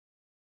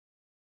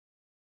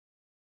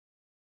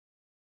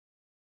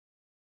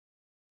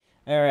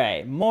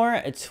Alright, more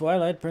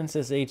Twilight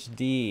Princess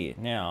HD.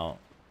 Now,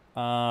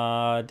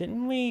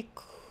 didn't we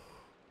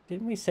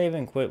save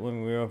and quit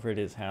when we were over at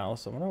his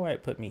house? I wonder why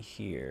it put me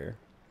here.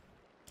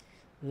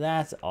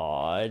 That's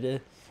odd.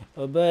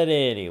 But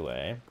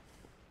anyway.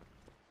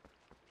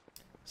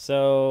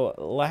 So,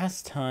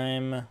 last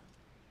time,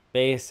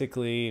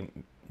 basically,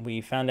 we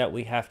found out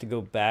we have to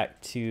go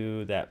back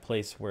to that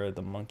place where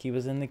the monkey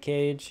was in the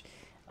cage.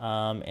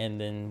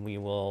 And then we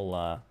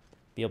will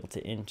be able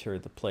to enter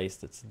the place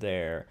that's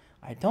there.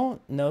 I don't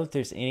know if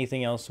there's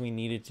anything else we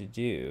needed to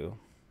do.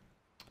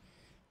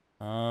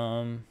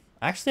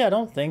 Actually, I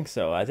don't think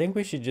so. I think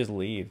we should just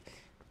leave.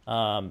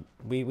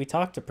 We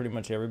talked to pretty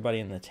much everybody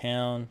in the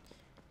town,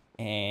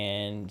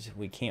 and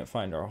we can't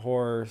find our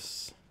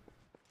horse.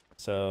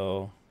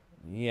 So,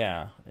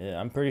 yeah,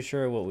 I'm pretty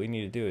sure what we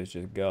need to do is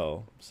just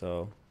go.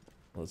 So,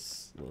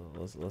 let's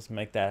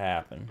make that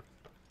happen.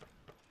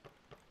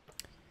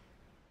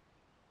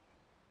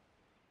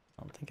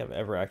 I don't think I've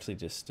ever actually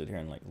just stood here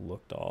and like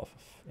looked off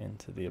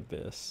into the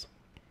abyss.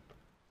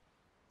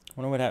 I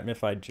wonder what happened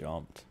if I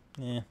jumped.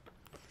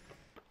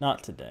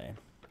 Not today.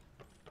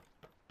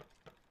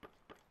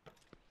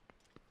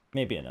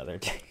 Maybe another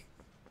day.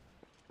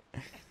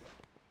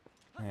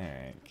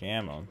 Alright,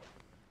 come on.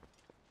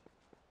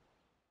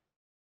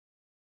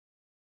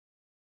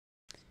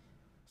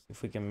 See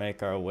if we can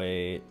make our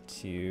way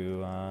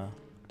to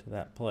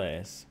that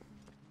place.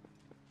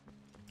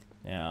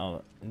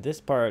 Now, this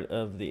part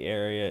of the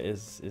area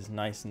is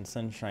nice and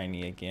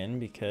sunshiny again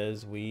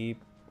because we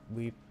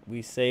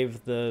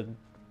saved the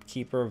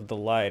Keeper of the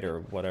Light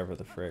or whatever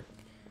the frick.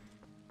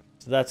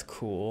 So that's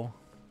cool.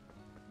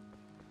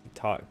 We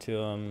talked to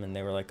them and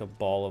they were like a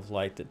ball of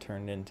light that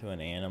turned into an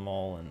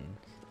animal, and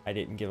I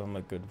didn't give them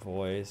a good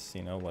voice.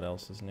 You know, what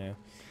else is new?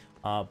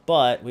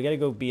 But we gotta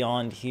go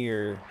beyond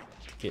here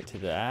to get to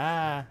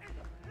the...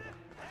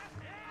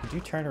 Could you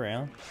turn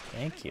around?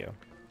 Thank you.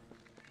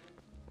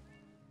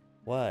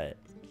 What?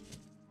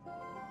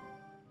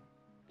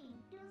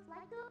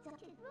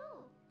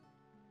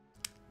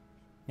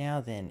 Now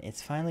then,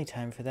 it's finally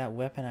time for that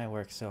weapon I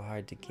worked so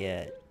hard to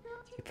get.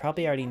 You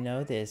probably already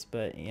know this,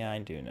 but yeah, I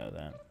do know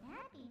that.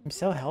 I'm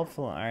so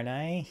helpful, aren't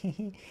I?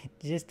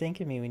 Just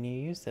think of me when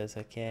you use those,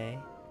 okay?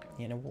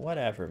 You know,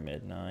 whatever,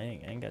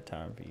 Midnight. I ain't got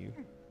time for you.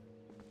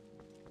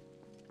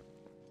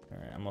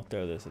 Alright, I'm gonna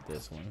throw this at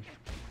this one.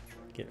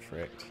 Get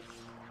fricked.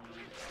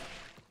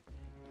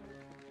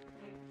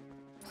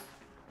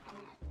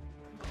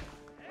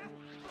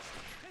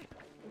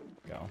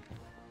 Go.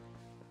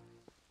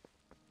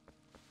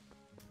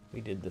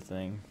 We did the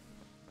thing.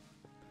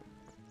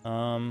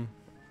 Without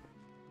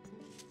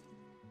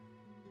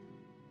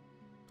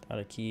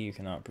a key, you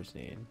cannot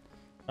proceed.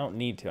 I don't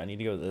need to. I need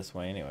to go this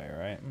way anyway,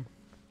 right?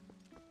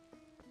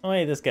 Oh,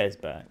 hey, this guy's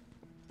back.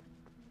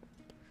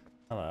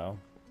 Hello.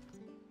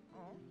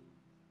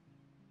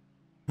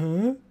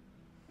 Huh?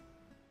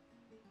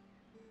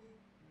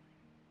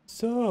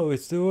 So,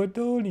 it's the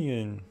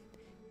Ordonian.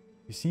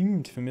 You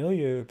seemed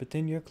familiar, but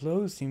then your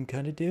clothes seemed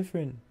kind of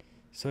different.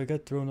 So I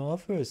got thrown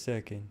off for a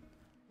second.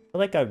 I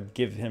feel like I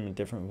give him a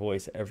different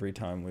voice every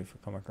time we've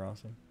come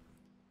across him.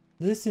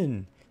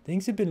 Listen,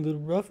 things have been a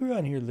little rough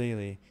around here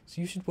lately,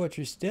 so you should watch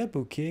your step,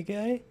 okay,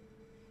 guy?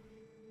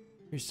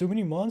 There's so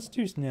many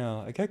monsters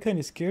now. I got kind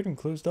of scared and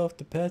closed off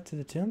the path to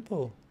the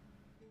temple.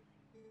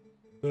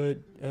 But,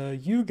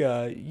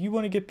 you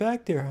want to get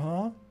back there,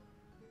 huh?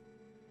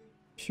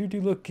 Sure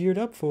do look geared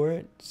up for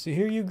it, so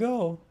here you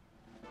go.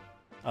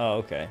 Oh,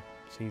 okay.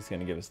 So he's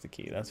gonna give us the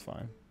key, that's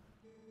fine.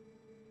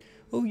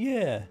 Oh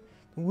yeah,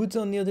 the woods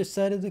on the other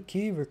side of the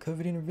cave are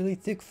covered in a really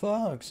thick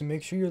fog, so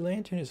make sure your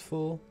lantern is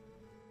full.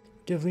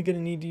 You're definitely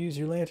gonna need to use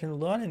your lantern a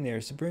lot in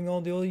there, so bring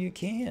all the oil you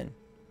can.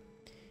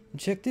 And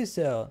check this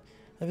out.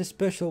 I have a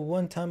special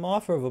one-time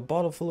offer of a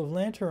bottle full of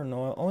lantern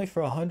oil only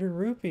for 100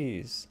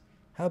 rupees.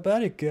 How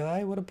about it,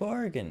 guy? What a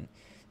bargain.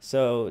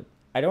 So,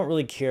 I don't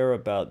really care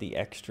about the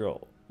extra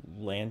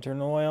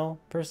lantern oil,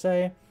 per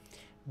se.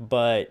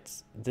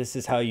 But this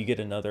is how you get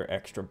another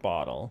extra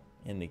bottle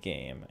in the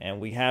game.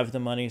 And we have the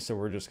money, so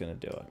we're just going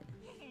to do it.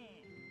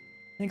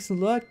 Thanks a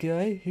lot,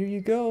 guy. Here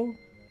you go.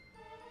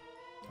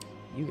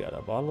 You got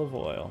a bottle of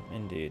oil,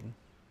 indeed.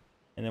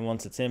 And then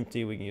once it's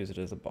empty, we can use it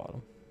as a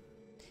bottle.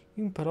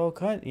 You can put all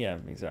kinds... Yeah,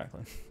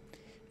 exactly.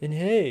 And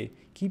hey,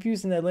 keep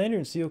using that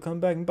lantern so you'll come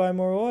back and buy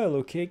more oil,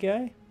 okay,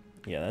 guy?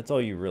 Yeah, that's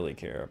all you really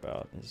care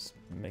about, is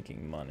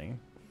making money.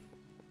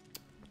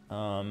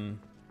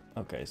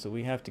 Okay, so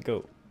we have to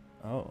go...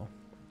 Oh.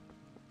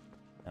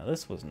 Now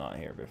this was not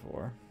here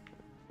before.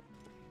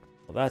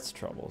 Well, that's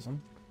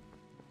troublesome.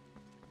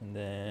 And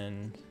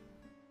then...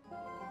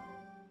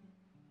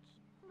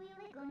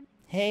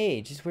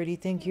 Hey, just where do you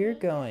think you're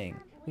going?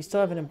 We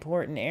still have an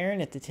important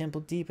errand at the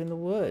temple deep in the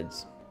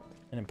woods.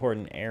 An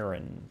important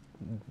errand.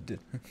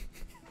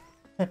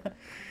 Oh,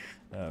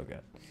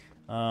 God.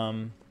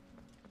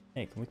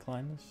 Hey, can we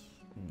climb this?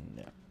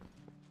 No.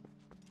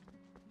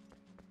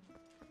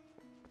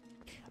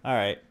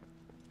 Alright.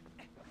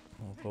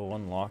 We'll go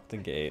unlock the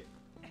gate.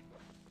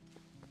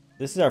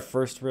 This is our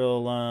first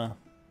real,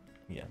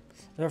 yeah. This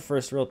is our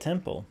first real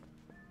temple.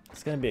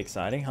 It's gonna be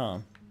exciting, huh?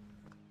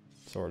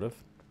 Sort of.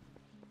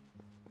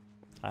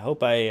 I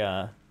hope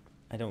I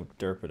don't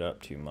derp it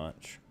up too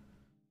much.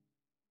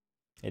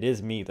 It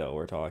is me though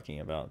we're talking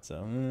about,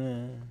 so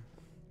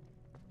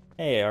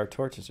Hey, our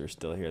torches are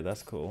still here.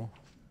 That's cool.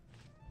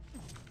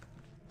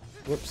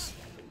 Whoops.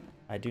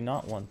 I do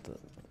not want the...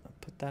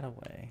 Put that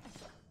away.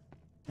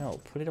 No,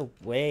 put it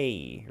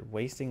away. You're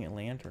wasting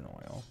lantern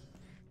oil.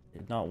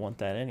 Did not want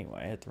that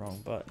anyway. I hit the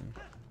wrong button.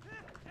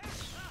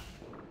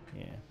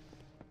 Yeah.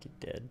 Get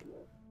dead.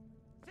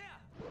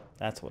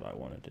 That's what I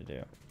wanted to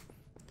do.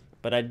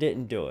 But I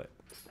didn't do it.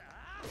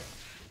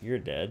 You're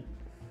dead.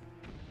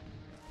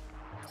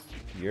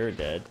 You're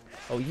dead.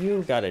 Oh,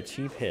 you got a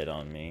cheap hit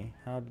on me.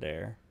 How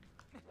dare.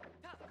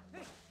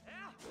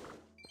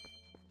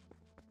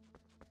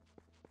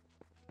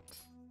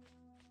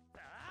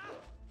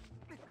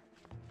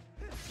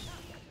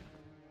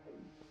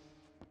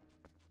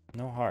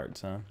 No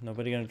hearts, huh?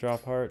 Nobody gonna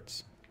drop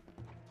hearts?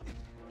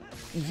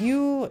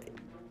 You...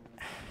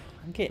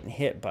 I'm getting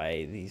hit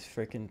by these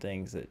freaking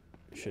things that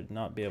should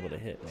not be able to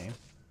hit me.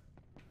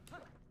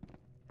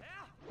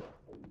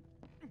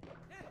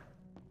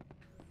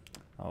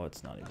 Oh,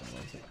 it's not even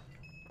worth it.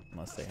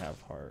 Unless they have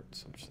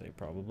hearts, which they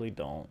probably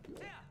don't.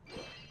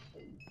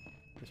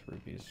 Just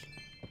rupees.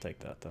 I'll take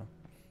that, though.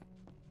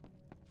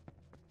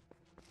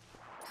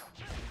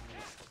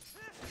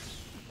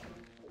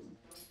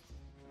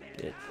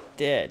 It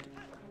did.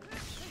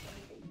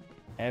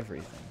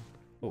 Everything.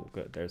 Oh,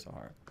 good. There's a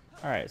heart.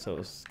 Alright, so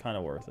it's kind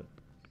of worth it.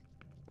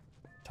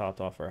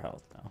 Topped off our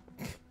health now.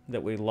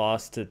 That we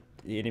lost to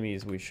the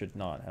enemies we should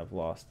not have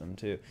lost them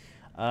to.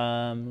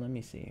 Let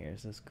me see here.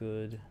 Is this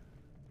good?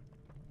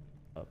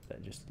 Up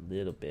that just a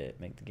little bit.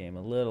 Make the game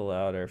a little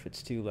louder. If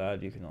it's too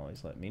loud, you can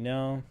always let me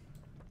know.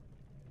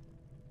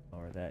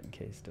 Lower that in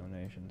case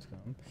donations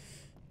come.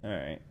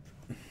 Alright.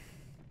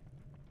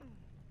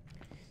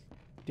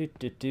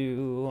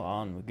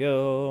 On we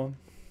go.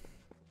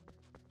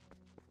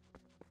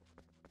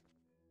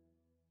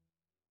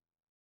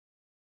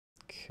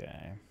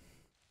 Okay.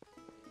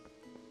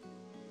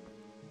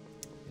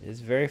 It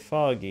is very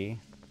foggy.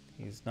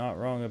 He's not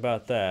wrong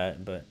about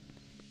that, but...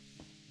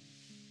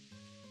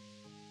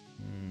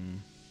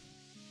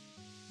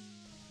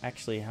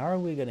 Actually, how are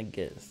we gonna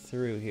get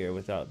through here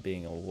without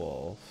being a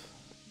wolf?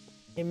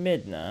 Hey,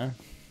 Midna.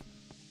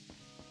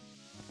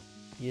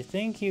 You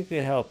think you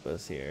could help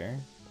us here?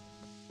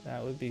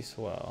 That would be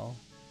swell.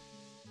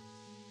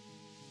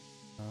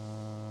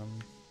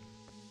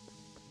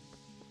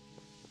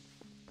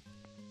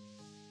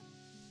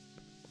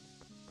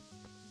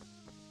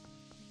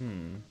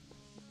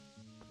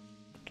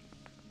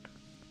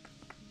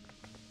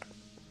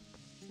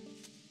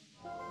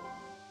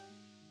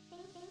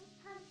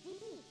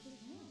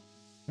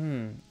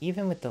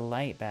 Even with the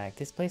light back,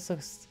 this place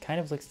looks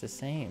the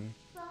same.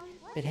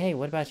 But hey,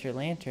 what about your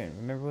lantern?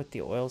 Remember what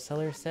the oil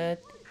seller said?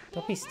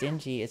 Don't be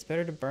stingy. It's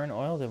better to burn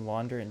oil than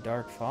wander in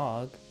dark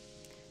fog.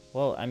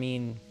 Well, I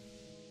mean,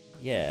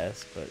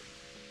 yes, but...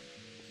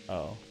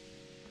 Oh.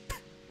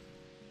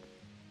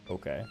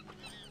 Okay.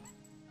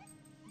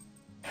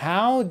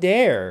 How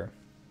dare!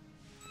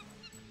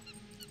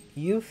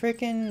 You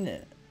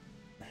frickin'...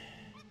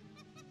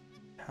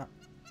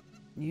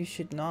 You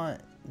should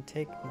not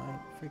take my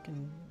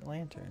freaking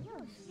lantern.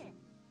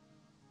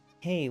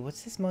 Hey,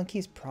 what's this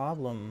monkey's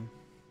problem?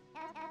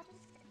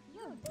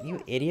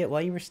 You idiot,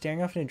 while you were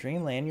staring off into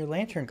dreamland, your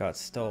lantern got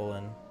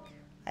stolen.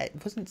 I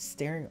wasn't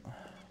staring...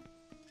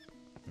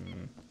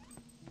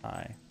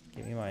 Hi.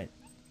 Give me my...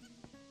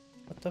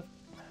 What the...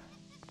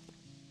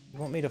 You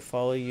want me to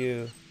follow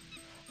you?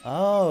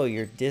 Oh,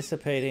 you're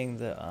dissipating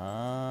the...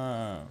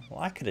 well,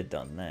 I could have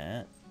done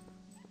that.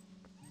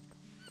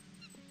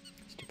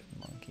 Stupid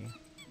monkey.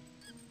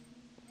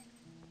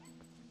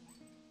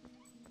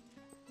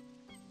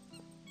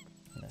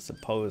 And I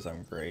suppose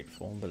I'm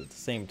grateful, but at the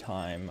same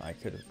time, I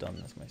could have done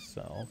this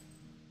myself.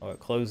 Oh, it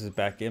closes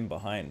back in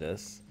behind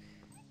us.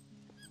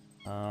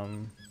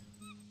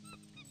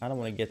 I don't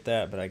want to get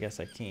that, but I guess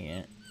I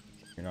can't.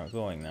 You're not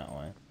going that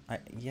way.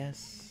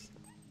 Yes.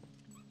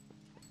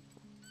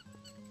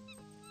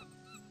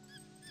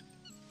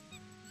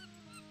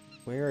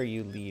 Where are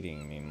you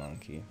leading me,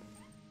 monkey?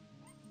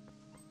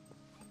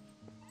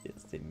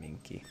 It's the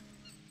minky.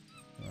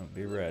 Well,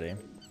 be ready.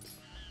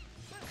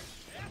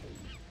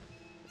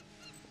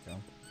 Go.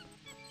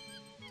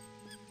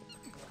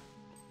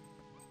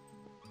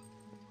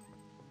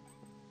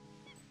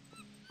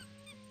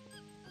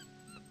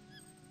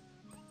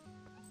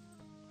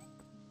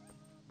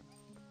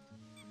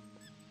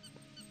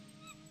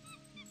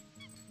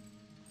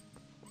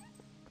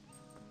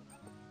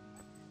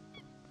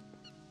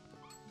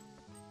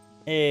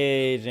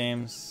 Hey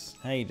James,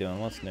 how you doing?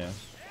 What's new?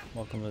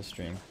 Welcome to the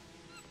stream.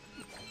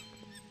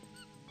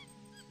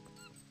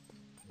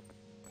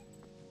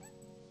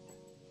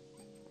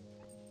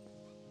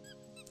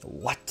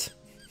 What?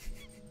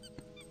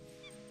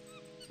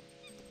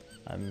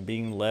 I'm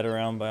being led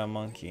around by a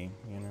monkey,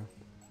 you know.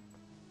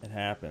 It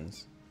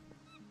happens.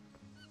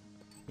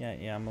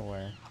 Yeah, I'm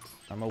aware.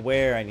 I'm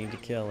aware I need to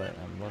kill it.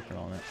 I'm working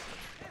on it.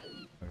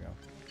 There we go.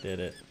 Did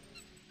it.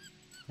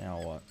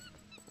 Now what?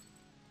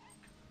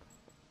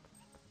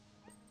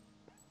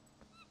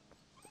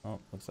 Oh,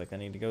 looks like I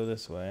need to go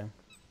this way.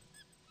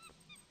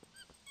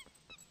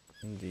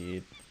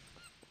 Indeed.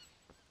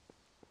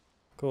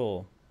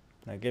 Cool.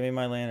 Now give me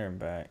my lantern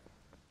back.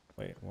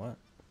 Wait, what?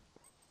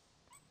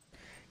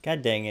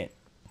 God dang it.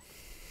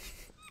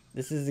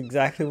 This is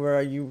exactly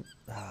where you...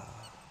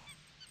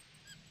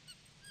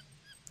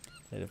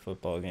 Played a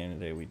football game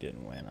today, we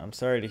didn't win. I'm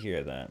sorry to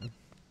hear that.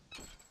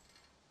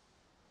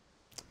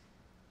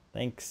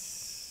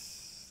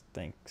 Thanks.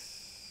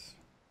 Thanks.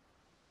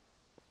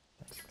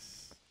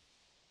 Thanks.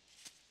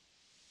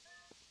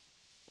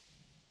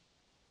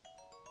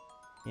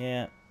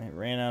 Yeah, it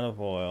ran out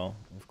of oil.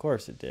 Of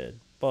course it did.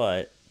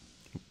 But,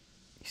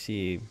 you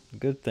see, the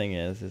good thing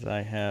is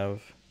I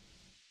have...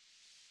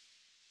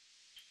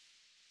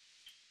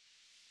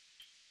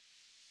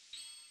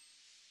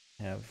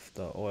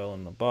 the oil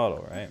in the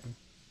bottle, right?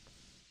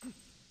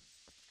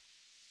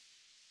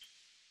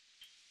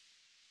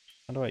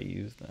 How do I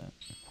use that?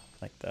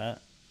 Like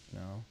that?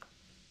 No.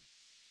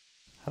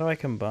 How do I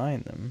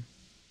combine them?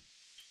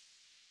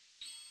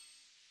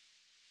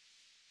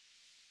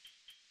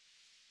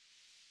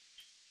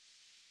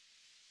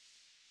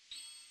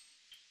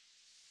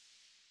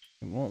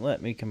 It won't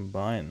let me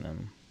combine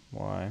them.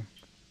 Why?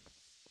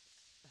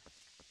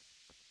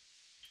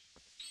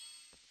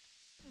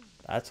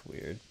 That's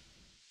weird.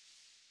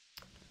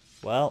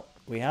 Well,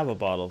 we have a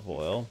bottle of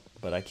oil,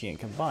 but I can't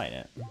combine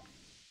it.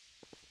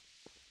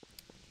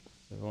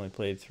 We've only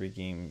played three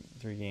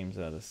games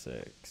out of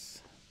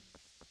 6.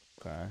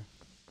 Okay.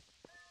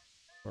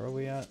 Where are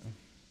we at?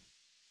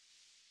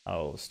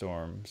 Oh,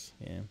 storms.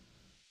 Yeah.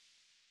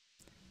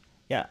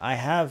 Yeah, I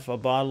have a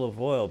bottle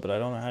of oil, but I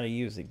don't know how to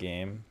use the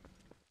game.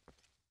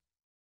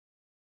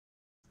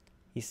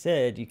 He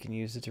said you can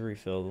use it to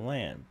refill the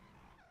lamp,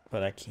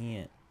 but I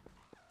can't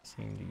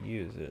seem to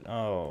use it.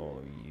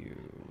 Oh, you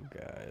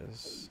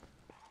guys.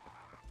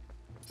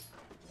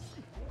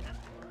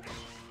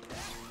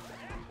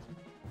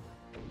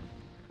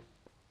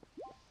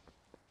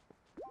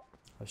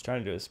 I was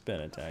trying to do a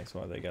spin attack,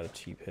 so they got a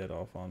cheap hit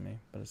off on me,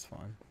 but it's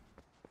fine.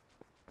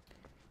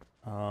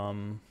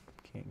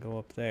 Can't go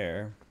up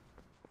there.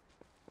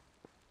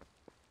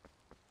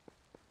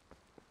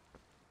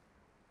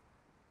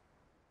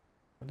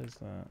 What is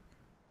that?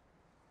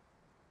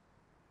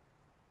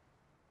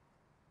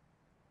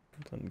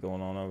 Something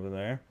going on over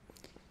there.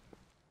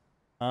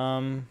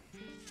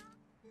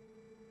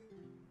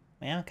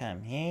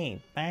 Welcome.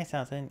 Hey, buy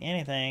something,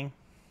 anything.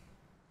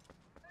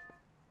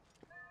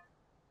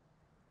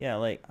 Yeah,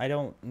 like, I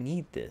don't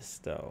need this,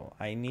 though.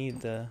 I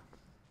need the...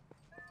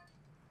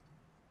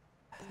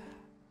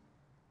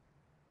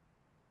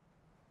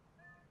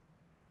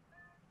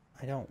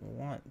 I don't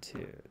want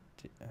to.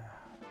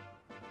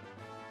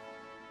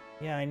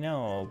 Yeah, I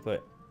know,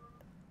 but...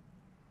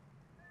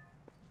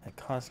 It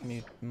cost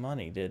me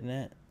money, didn't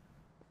it?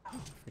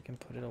 Freaking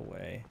put it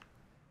away.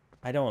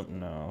 I don't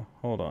know.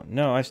 Hold on.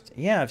 No,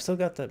 yeah, I've still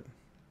got the...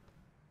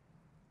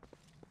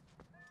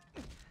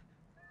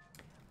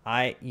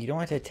 You don't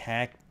have to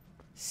attack...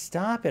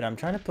 Stop it, I'm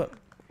trying to put...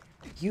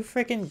 You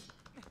freaking...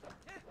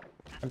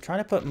 I'm trying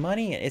to put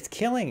money in. It's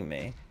killing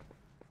me.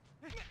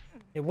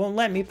 It won't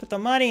let me put the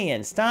money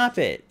in. Stop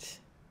it.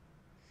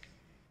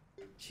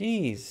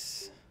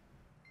 Jeez.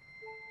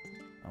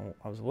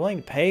 I was willing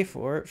to pay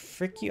for it.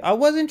 Frick you. I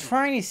wasn't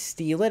trying to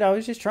steal it. I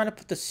was just trying to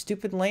put the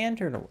stupid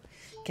lantern away.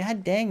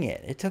 God dang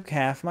it. It took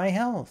half my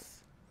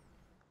health.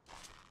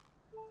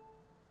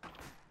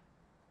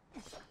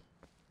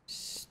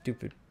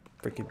 Stupid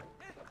freaking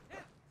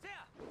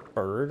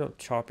bird. I'll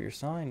chop your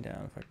sign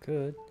down if I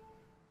could.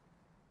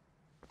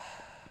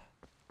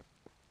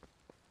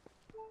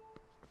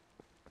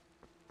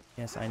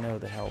 Yes, I know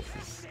the health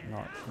is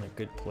not in a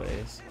good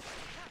place.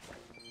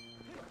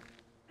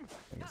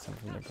 I get some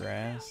from the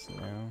grass?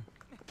 No.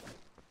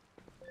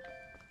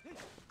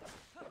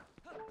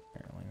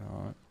 Apparently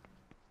not.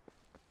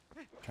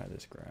 Try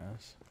this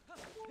grass.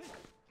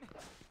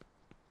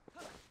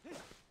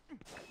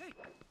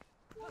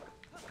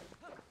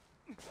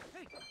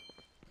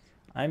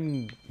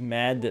 I'm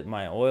mad that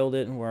my oil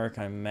didn't work.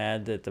 I'm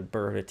mad that the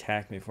bird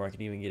attacked me before I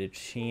could even get a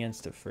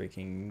chance to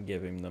freaking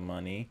give him the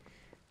money.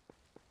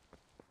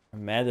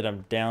 I'm mad that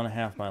I'm down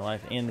half my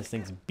life and this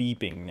thing's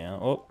beeping now.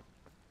 Oh.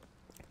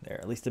 There,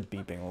 at least the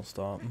beeping will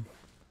stop.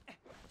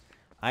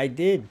 I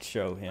did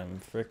show him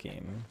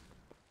fricking.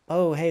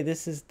 Oh, hey,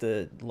 this is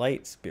the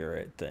light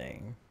spirit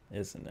thing,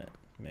 isn't it?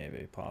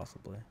 Maybe,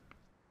 possibly.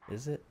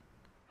 Is it?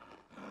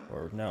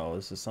 Or no,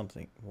 this is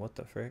something... What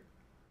the frick?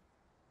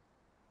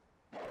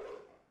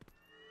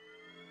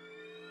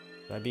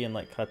 Should I be in,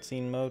 like,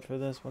 cutscene mode for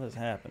this? What is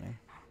happening?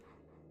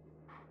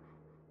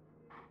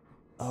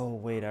 Oh,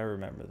 wait, I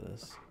remember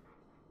this.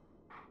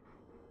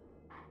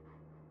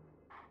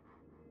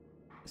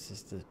 This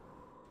is the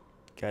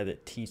guy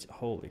that teaches...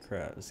 Holy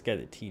crap, this guy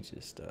that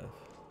teaches stuff.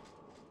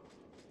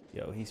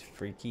 Yo, he's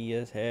freaky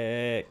as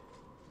heck.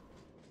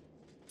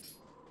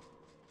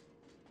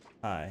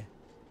 Hi.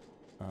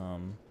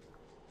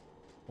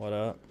 What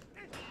up?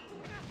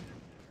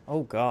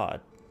 Oh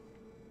god.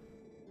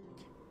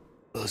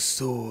 A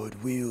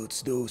sword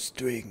wields no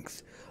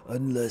strength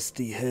unless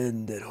the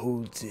hand that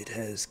holds it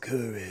has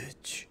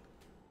courage.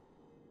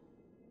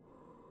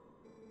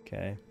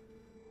 Okay.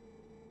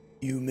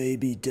 You may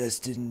be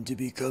destined to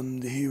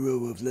become the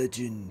hero of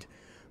legend,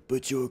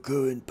 but your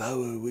current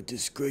power would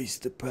disgrace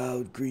the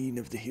proud green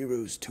of the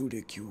hero's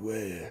tunic you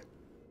wear.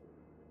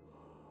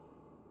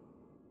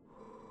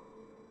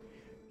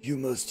 You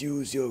must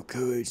use your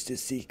courage to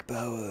seek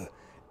power,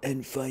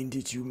 and find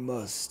it you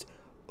must.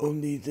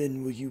 Only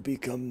then will you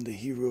become the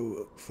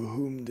hero for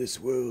whom this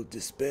world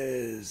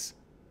despairs.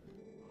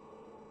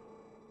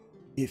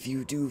 If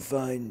you do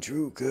find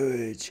true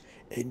courage,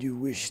 and you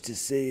wish to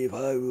save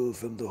Hyrule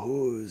from the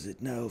horrors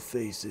it now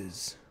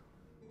faces,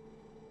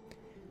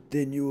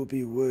 then you will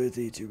be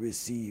worthy to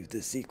receive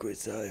the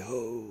secrets I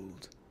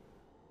hold.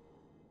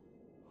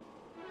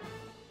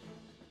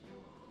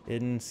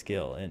 Hidden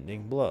skill,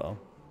 ending blow.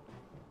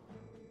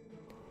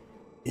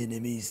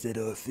 Enemies that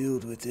are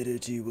filled with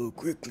energy will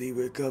quickly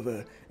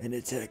recover and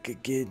attack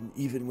again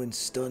even when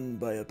stunned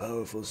by a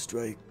powerful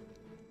strike.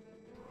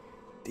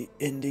 The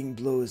ending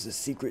blow is a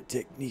secret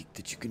technique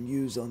that you can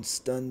use on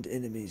stunned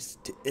enemies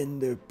to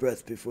end their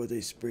breath before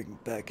they spring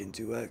back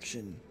into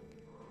action.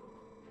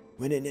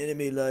 When an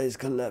enemy lies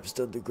collapsed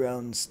on the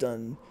ground,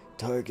 stun,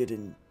 target,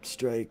 and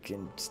strike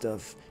and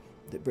stuff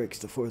that breaks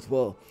the fourth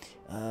wall,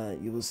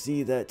 you will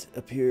see that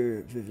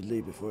appear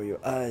vividly before your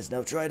eyes.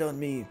 Now try it on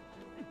me.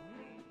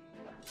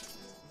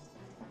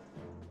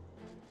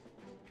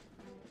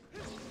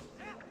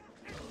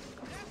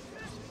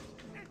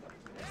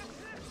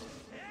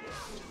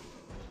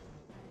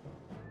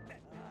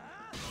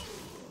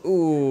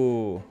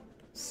 Ooh,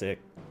 sick.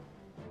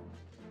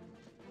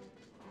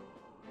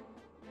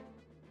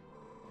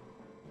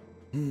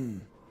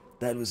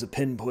 That was a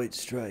pinpoint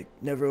strike.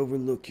 Never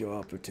overlook your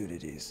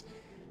opportunities.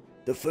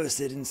 The first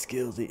hidden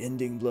skill, the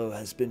ending blow,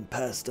 has been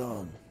passed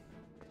on.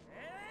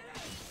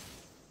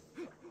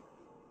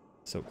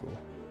 So cool.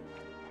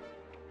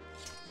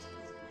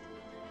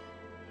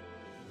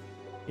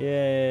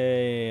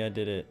 Yay, I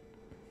did it.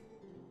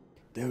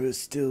 There are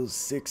still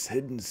 6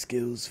 hidden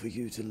skills for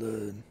you to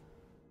learn.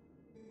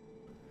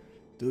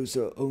 Those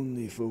are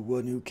only for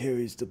one who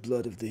carries the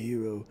blood of the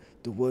hero,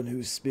 the one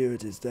whose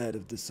spirit is that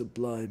of the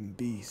sublime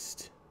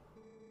beast.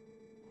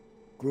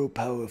 Grow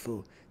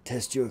powerful,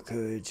 test your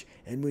courage,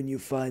 and when you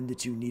find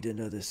that you need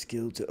another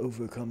skill to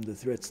overcome the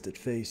threats that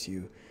face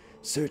you,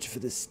 search for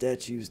the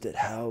statues that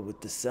howl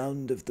with the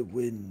sound of the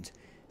wind.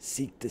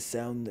 Seek the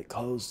sound that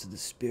calls to the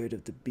spirit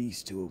of the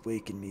beast to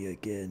awaken me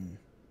again.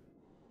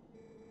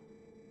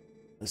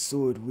 A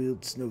sword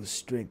wields no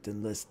strength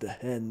unless the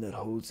hand that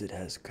holds it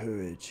has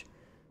courage.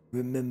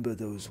 Remember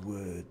those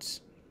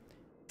words.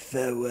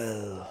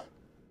 Farewell.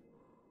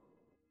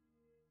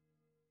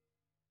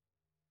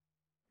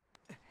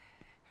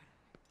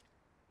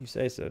 You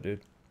say so, dude.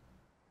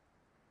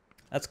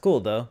 That's cool,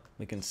 though.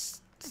 We can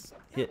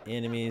hit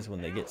enemies when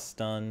they get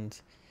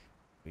stunned.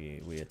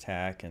 We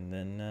attack, and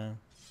then,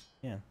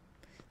 yeah.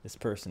 This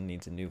person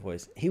needs a new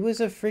voice. He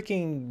was a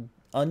freaking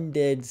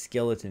undead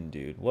skeleton,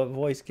 dude. What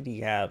voice could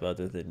he have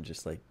other than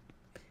just, like,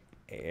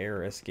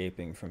 air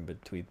escaping from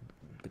between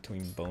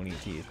bony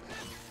teeth?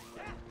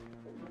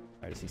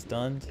 Alright, is he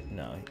stunned?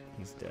 No,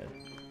 he's dead.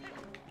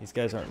 These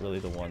guys aren't really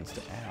the ones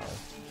to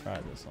try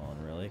this on,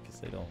 really, because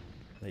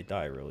they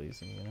die real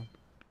easy, you know?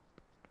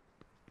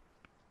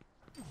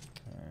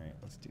 Alright,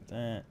 let's do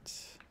that.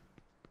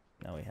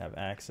 Now we have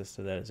access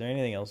to that. Is there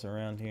anything else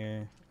around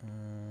here?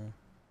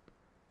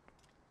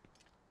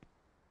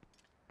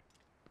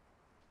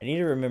 I need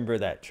to remember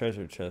that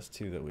treasure chest,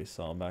 too, that we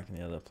saw back in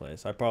the other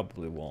place. I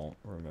probably won't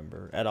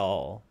remember at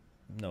all,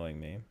 knowing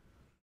me.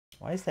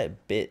 Why is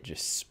that bit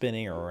just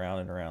spinning around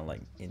and around like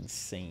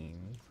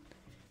insane?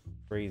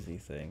 Crazy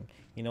thing.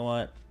 You know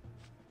what?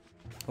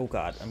 Oh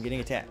god, I'm getting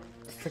attacked.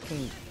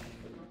 Freaking...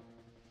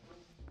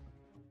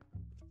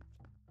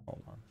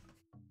 Hold on.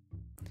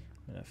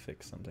 I'm gonna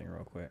fix something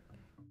real quick.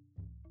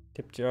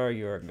 Tip jar,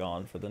 you are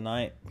gone for the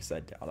night. Because I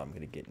doubt I'm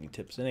gonna get any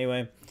tips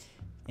anyway.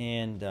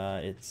 And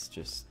it's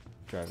just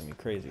driving me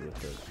crazy with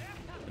the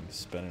thing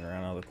spinning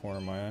around out of the corner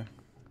of my eye.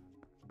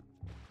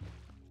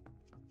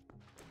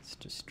 It's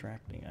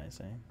distracting, I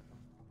say.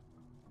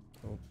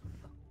 Oh.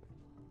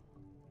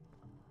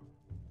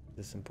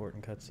 This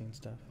important cutscene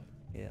stuff?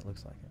 Yeah, it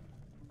looks like it.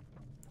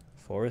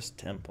 Forest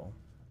Temple.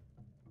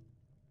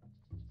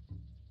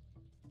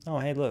 Oh,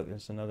 hey, look,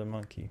 there's another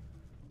monkey.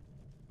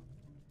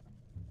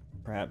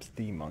 Perhaps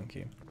the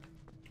monkey.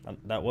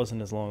 That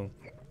wasn't as long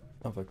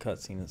of a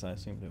cutscene as I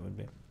assumed it would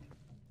be.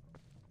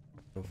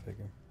 Go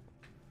figure.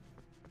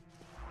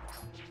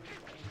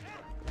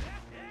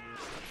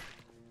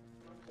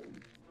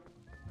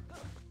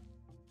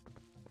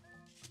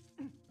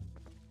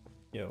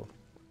 Yo.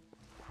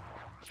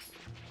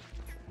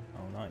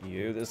 Oh, not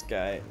you. This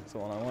guy is the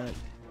one I wanted.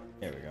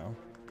 There we go.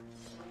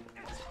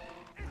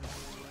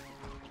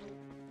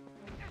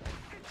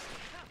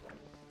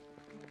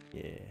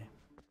 Yeah.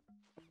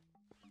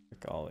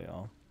 Frick all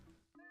y'all.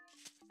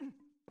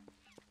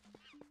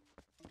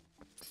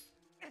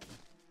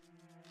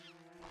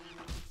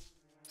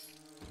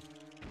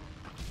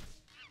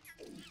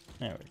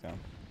 There we go.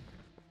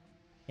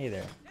 Hey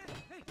there.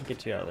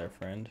 Get you out of there,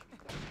 friend.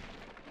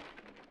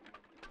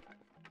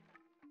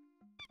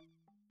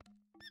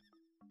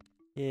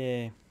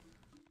 Yay.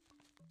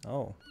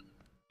 Oh.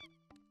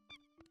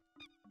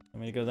 Want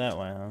me to go that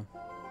way, huh?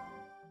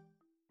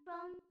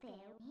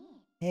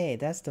 Hey,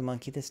 that's the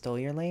monkey that stole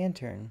your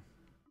lantern.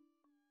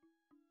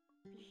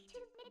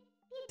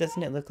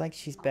 Doesn't it look like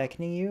she's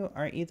beckoning you?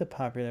 Aren't you the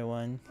popular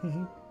one?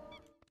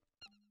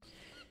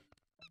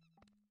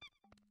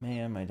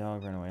 Man, my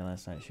dog ran away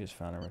last night. She was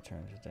found and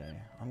returned today.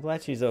 I'm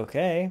glad she's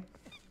okay.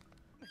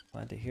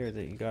 Glad to hear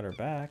that you got her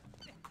back.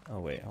 Oh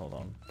wait, hold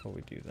on. Before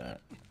we do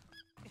that.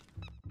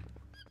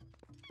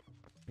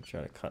 We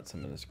try to cut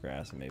some of this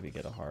grass and maybe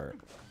get a heart.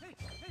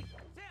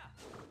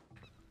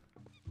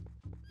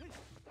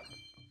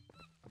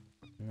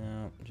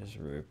 No, just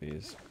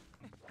rupees.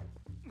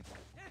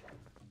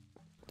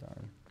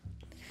 Darn.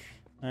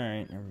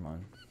 Alright, never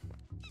mind.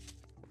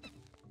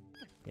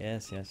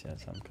 Yes, yes,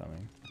 yes, I'm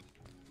coming.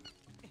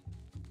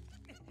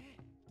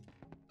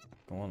 What's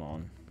going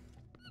on?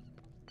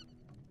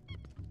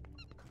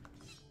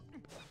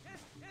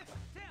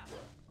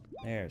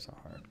 There's a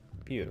heart.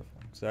 Beautiful.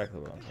 Exactly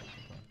what I'm looking for.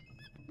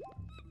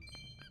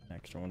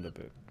 Extra one to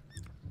boot.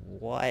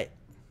 What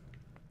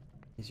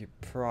is your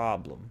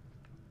problem?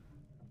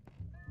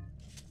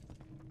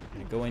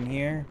 Can I go in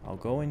here? I'll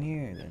go in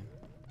here then.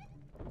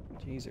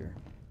 Jeezer.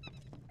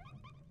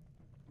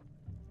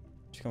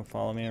 Just gonna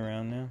follow me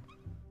around now?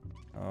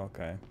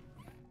 Okay.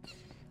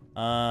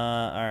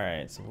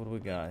 Alright, so what do we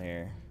got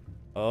here?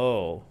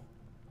 Oh.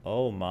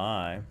 Oh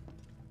my.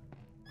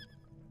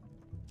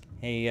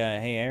 Hey,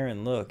 hey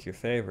Aaron, look, your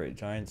favorite,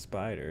 giant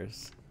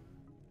spiders.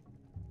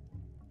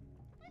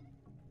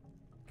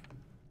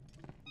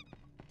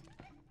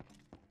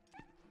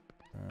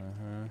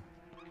 Uh-huh.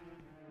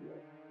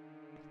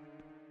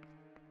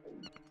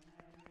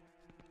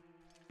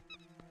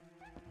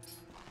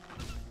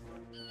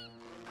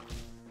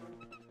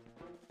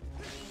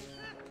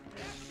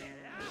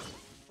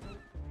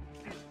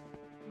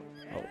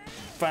 Oh,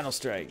 final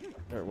strike,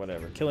 or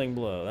whatever, killing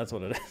blow, that's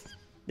what it is.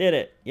 Did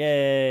it,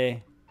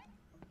 yay!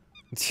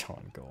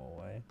 John, go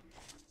away.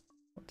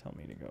 Don't tell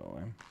me to go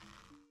away.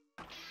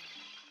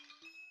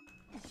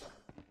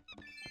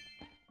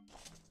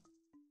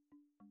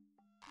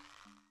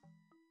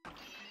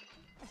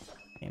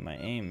 Hey, my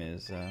aim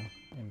is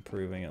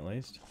improving at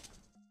least.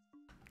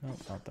 Nope,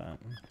 not that.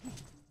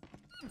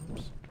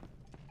 Oops.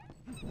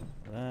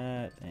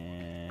 That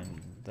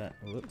and that.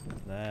 Whoop,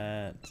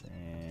 that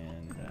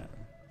and that.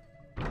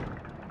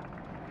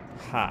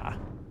 Ha!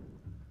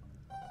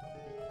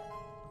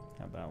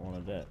 How about one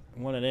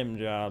of them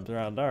jobs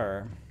right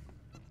there?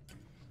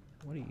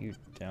 What are you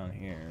down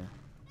here?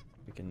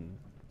 Freaking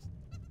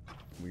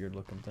weird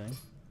looking thing.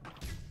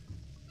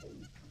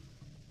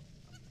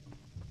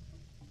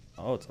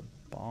 Oh, it's a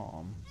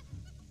bomb.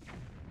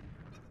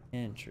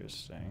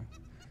 Interesting.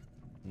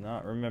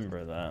 Not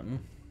remember that.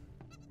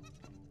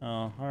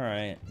 Oh,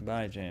 alright.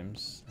 Bye,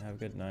 James. Have a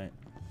good night.